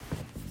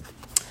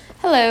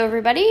Hello,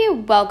 everybody.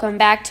 Welcome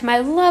back to my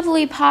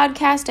lovely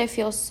podcast. I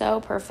feel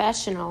so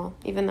professional,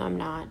 even though I'm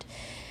not.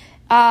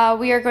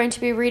 We are going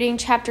to be reading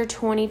chapter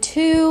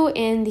 22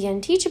 in The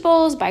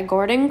Unteachables by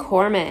Gordon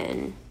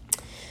Corman.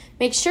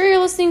 Make sure you're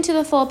listening to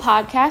the full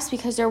podcast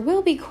because there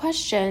will be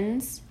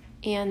questions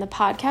and the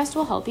podcast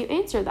will help you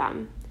answer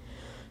them.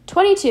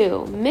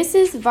 22,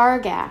 Mrs.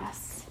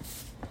 Vargas.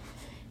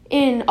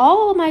 In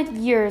all my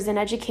years in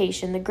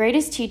education, the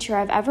greatest teacher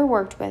I've ever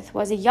worked with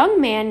was a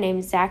young man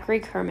named Zachary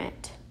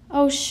Kermit.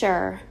 Oh,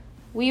 sure.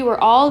 We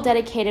were all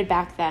dedicated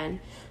back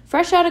then,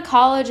 fresh out of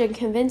college and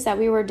convinced that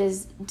we were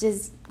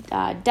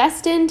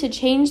destined to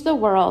change the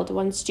world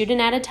one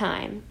student at a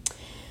time.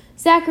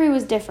 Zachary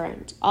was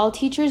different. All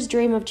teachers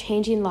dream of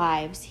changing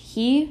lives.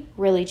 He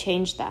really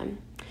changed them.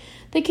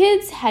 The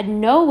kids had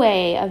no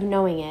way of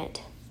knowing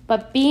it,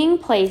 but being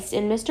placed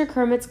in Mr.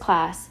 Kermit's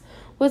class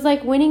was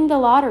like winning the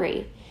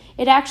lottery.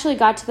 It actually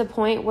got to the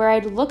point where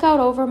I'd look out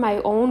over my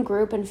own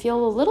group and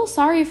feel a little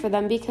sorry for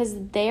them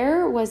because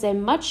there was a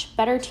much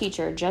better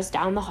teacher just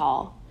down the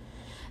hall.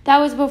 That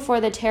was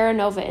before the Terra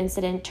Nova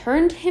incident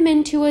turned him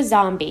into a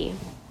zombie.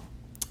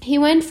 He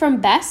went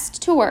from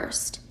best to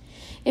worst.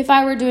 If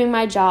I were doing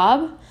my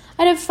job,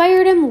 I'd have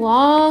fired him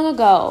long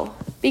ago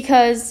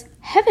because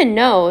heaven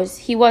knows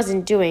he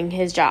wasn't doing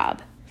his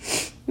job.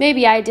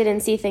 Maybe I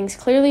didn't see things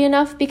clearly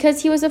enough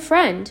because he was a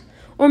friend.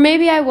 Or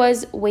maybe I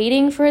was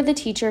waiting for the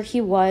teacher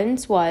he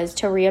once was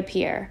to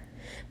reappear.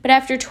 But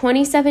after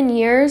 27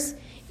 years,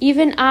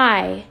 even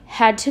I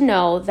had to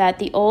know that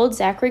the old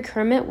Zachary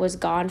Kermit was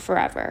gone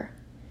forever.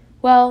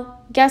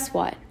 Well, guess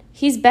what?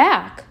 He's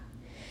back.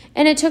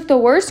 And it took the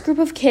worst group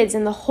of kids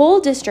in the whole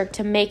district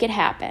to make it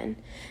happen.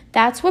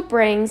 That's what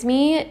brings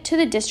me to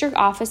the district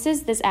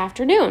offices this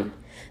afternoon.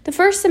 The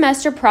first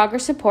semester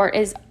progress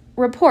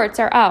reports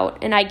are out,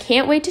 and I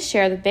can't wait to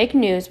share the big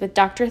news with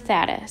Dr.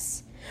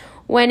 Thaddeus.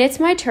 When it's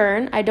my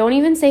turn, I don't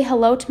even say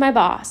hello to my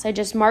boss. I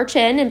just march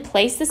in and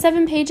place the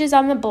 7 pages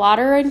on the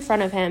blotter in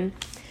front of him.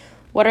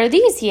 What are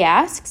these, he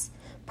asks.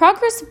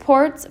 Progress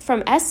reports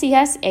from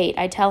SCS 8,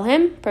 I tell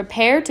him.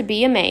 Prepare to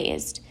be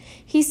amazed.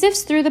 He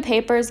sifts through the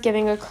papers,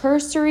 giving a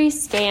cursory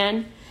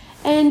scan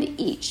and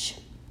each.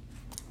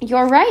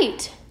 You're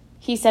right,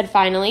 he said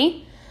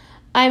finally.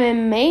 I'm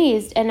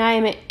amazed, and I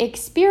am an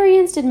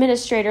experienced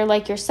administrator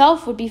like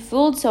yourself would be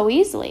fooled so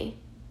easily.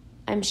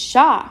 I'm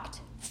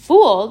shocked.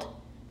 Fooled?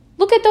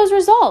 Look at those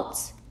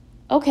results.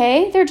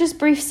 Okay, they're just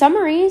brief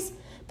summaries,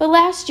 but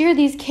last year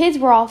these kids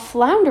were all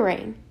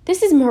floundering.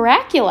 This is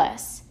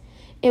miraculous.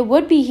 It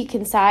would be, he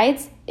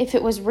concedes, if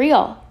it was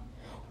real.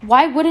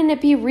 Why wouldn't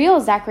it be real?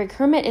 Zachary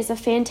Kermit is a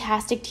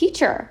fantastic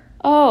teacher.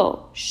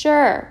 Oh,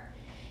 sure.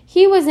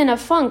 He was in a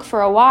funk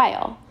for a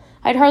while.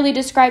 I'd hardly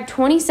describe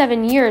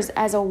 27 years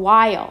as a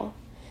while,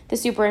 the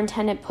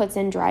superintendent puts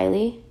in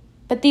dryly.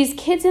 But these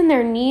kids and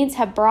their needs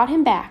have brought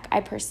him back,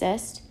 I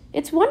persist.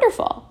 It's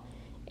wonderful.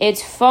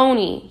 It's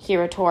phony, he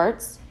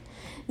retorts.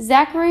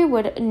 Zachary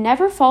would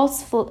never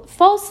falsify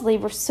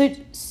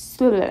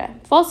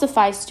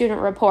student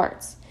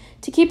reports.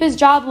 To keep his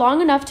job long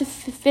enough to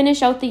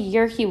finish out the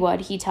year he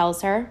would, he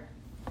tells her.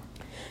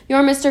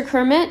 Your Mr.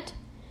 Kermit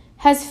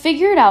has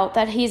figured out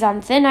that he's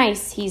on thin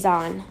ice.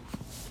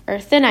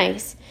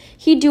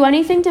 He'd do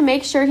anything to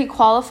make sure he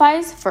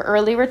qualifies for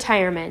early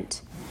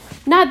retirement.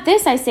 Not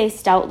this, I say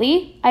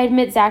stoutly. I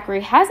admit Zachary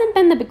hasn't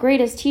been the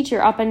greatest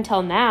teacher up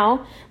until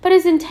now, but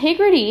his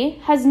integrity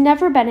has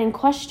never been in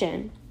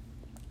question.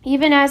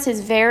 Even as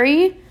his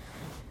very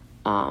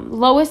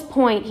lowest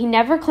point, he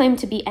never claimed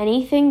to be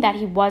anything that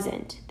he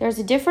wasn't. There's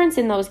a difference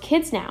in those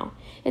kids now.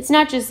 It's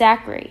not just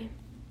Zachary.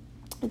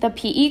 The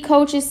PE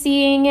coach is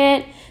seeing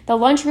it, the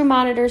lunchroom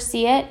monitors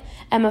see it,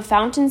 Emma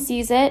Fountain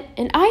sees it,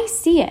 and I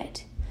see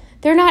it.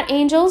 They're not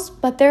angels,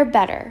 but they're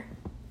better.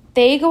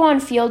 They go on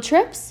field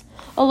trips.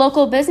 A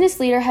local business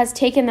leader has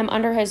taken them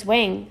under his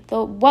wing.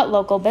 What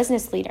local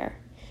business leader?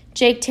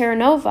 Jake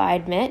Terranova, I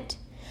admit.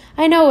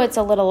 I know it's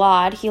a little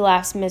odd, he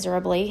laughs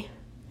miserably.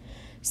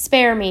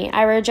 Spare me,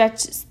 I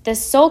reject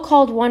this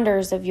so-called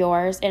wonders of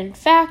yours. In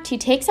fact, he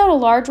takes out a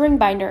large ring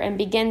binder and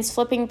begins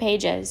flipping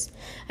pages.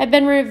 I've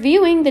been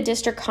reviewing the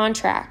district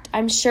contract.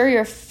 I'm sure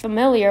you're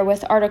familiar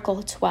with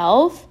Article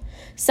 12,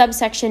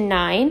 subsection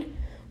 9.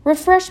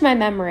 Refresh my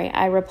memory,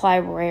 I reply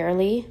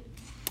wearily.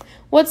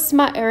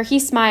 He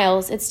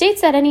smiles. It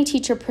states that any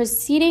teacher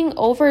proceeding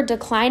over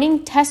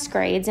declining test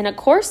grades in a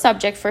core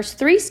subject for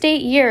 3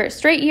 straight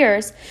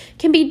years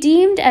can be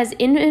deemed as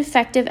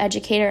ineffective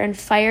educator and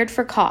fired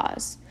for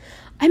cause.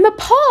 I'm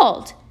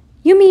appalled.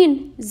 You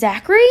mean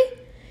Zachary?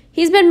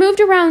 He's been moved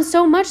around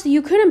so much that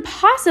you couldn't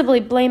possibly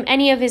blame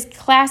any of his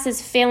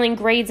class's failing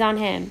grades on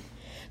him.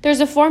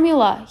 There's a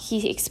formula,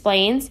 he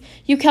explains.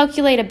 You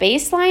calculate a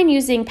baseline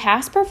using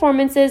past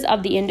performances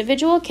of the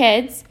individual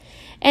kids,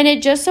 and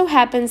it just so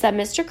happens that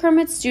Mr.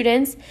 Kermit's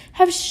students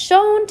have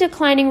shown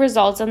declining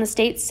results on the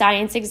state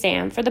science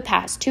exam for the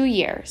past 2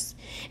 years.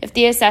 If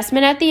the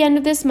assessment at the end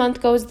of this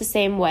month goes the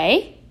same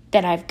way,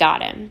 then I've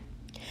got him.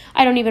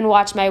 I don't even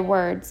watch my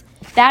words.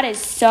 That is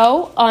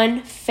so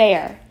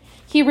unfair.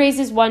 He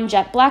raises one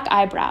jet black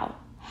eyebrow.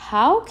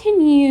 How can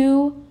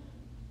you...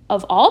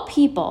 of all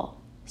people,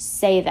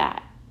 say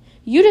that.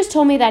 You just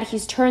told me that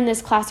he's turned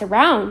this class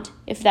around.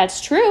 If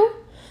that's true,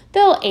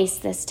 they'll ace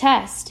this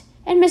test,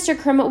 and Mr.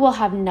 Kermit will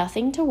have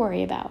nothing to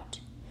worry about.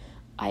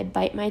 I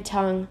bite my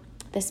tongue.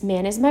 This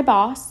man is my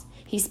boss.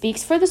 He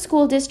speaks for the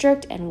school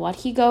district, and what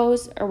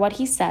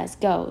he says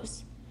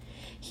goes.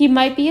 He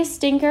might be a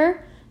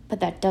stinker, but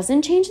that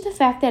doesn't change the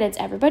fact that it's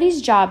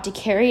everybody's job to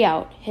carry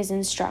out his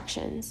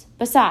instructions.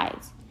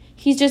 Besides,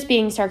 he's just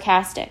being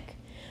sarcastic.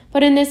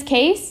 But in this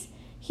case,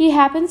 he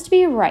happens to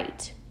be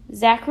right.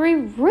 Zachary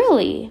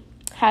really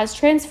has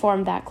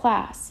transformed that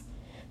class.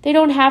 They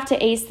don't have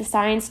to ace the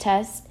science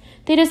test.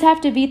 They just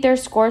have to beat their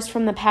scores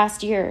from the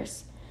past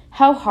years.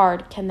 How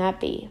hard can that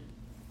be?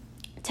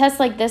 Tests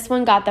like this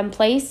one got them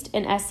placed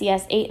in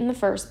SCS 8 in the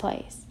first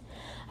place.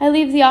 I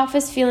leave the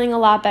office feeling a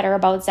lot better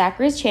about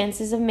Zachary's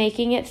chances of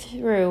making it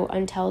through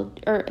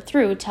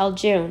till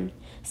June.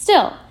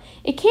 Still,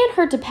 it can't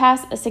hurt to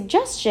pass a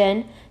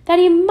suggestion that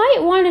he might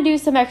want to do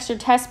some extra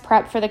test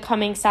prep for the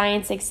coming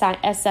science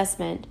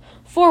assessment.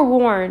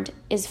 Forewarned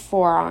is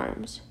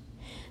forearmed.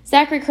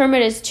 Zachary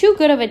Kermit is too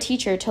good of a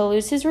teacher to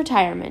lose his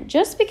retirement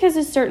just because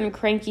a certain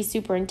cranky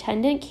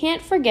superintendent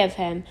can't forgive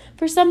him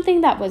for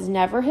something that was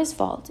never his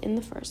fault in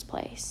the first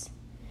place.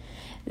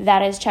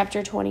 That is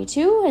chapter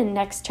 22, and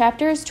next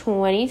chapter is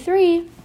 23.